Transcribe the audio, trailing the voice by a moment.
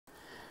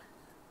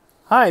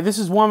Hi, this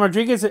is Juan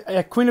Rodriguez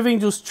at Queen of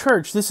Angels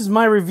Church. This is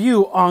my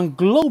review on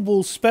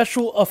Global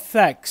Special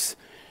Effects.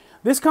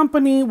 This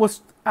company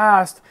was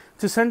asked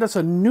to send us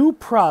a new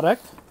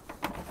product.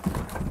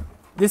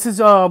 This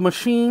is a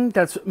machine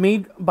that's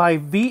made by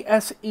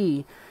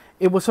VSE.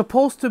 It was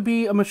supposed to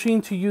be a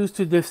machine to use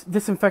to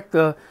disinfect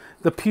the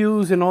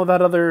pews and all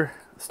that other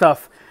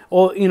stuff,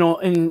 or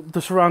in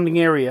the surrounding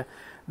area.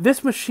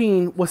 This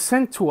machine was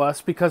sent to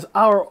us because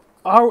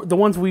the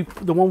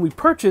one we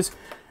purchased,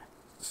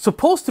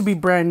 supposed to be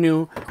brand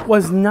new,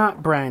 was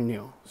not brand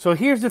new. So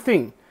here's the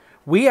thing.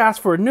 We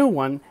asked for a new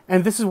one,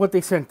 and this is what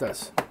they sent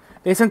us.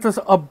 They sent us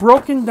a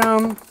broken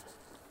down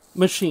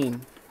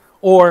machine,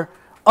 or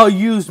a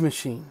used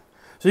machine.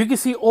 So you can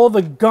see all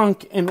the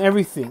gunk and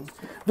everything.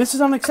 This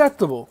is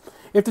unacceptable.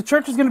 If the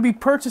church is going to be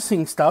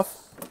purchasing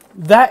stuff,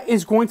 that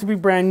is going to be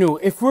brand new.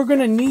 If we're going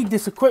to need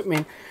this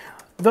equipment,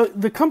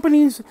 the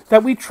companies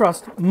that we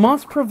trust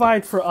must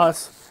provide for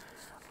us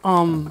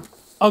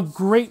a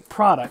great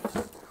product.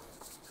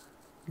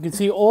 You can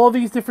see all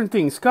these different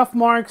things, scuff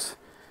marks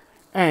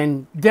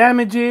and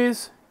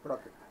damages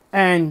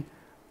and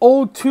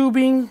old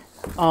tubing.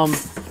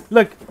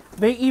 Look,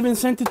 they even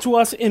sent it to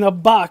us in a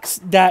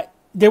box that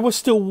there was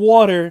still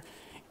water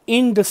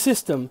in the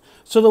system.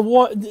 So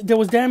there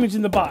was damage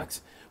in the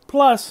box.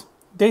 Plus,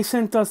 they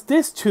sent us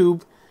this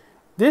tube.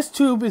 This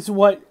tube is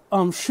what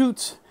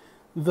shoots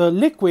the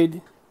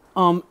liquid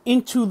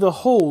into the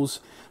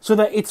hose so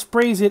that it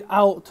sprays it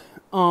out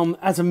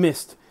as a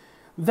mist.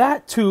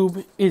 That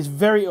tube is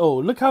very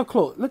old. Look how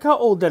close. Look how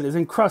old that is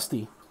and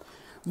crusty.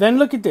 Then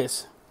look at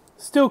this.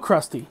 Still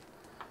crusty.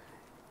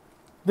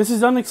 This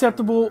is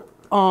unacceptable.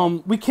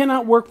 We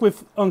cannot work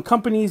with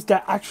companies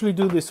that actually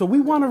do this. So we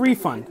want a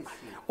refund,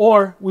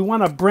 or we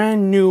want a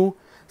brand new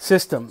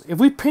system. If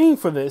we're paying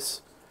for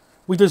this,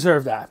 we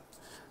deserve that.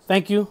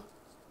 Thank you.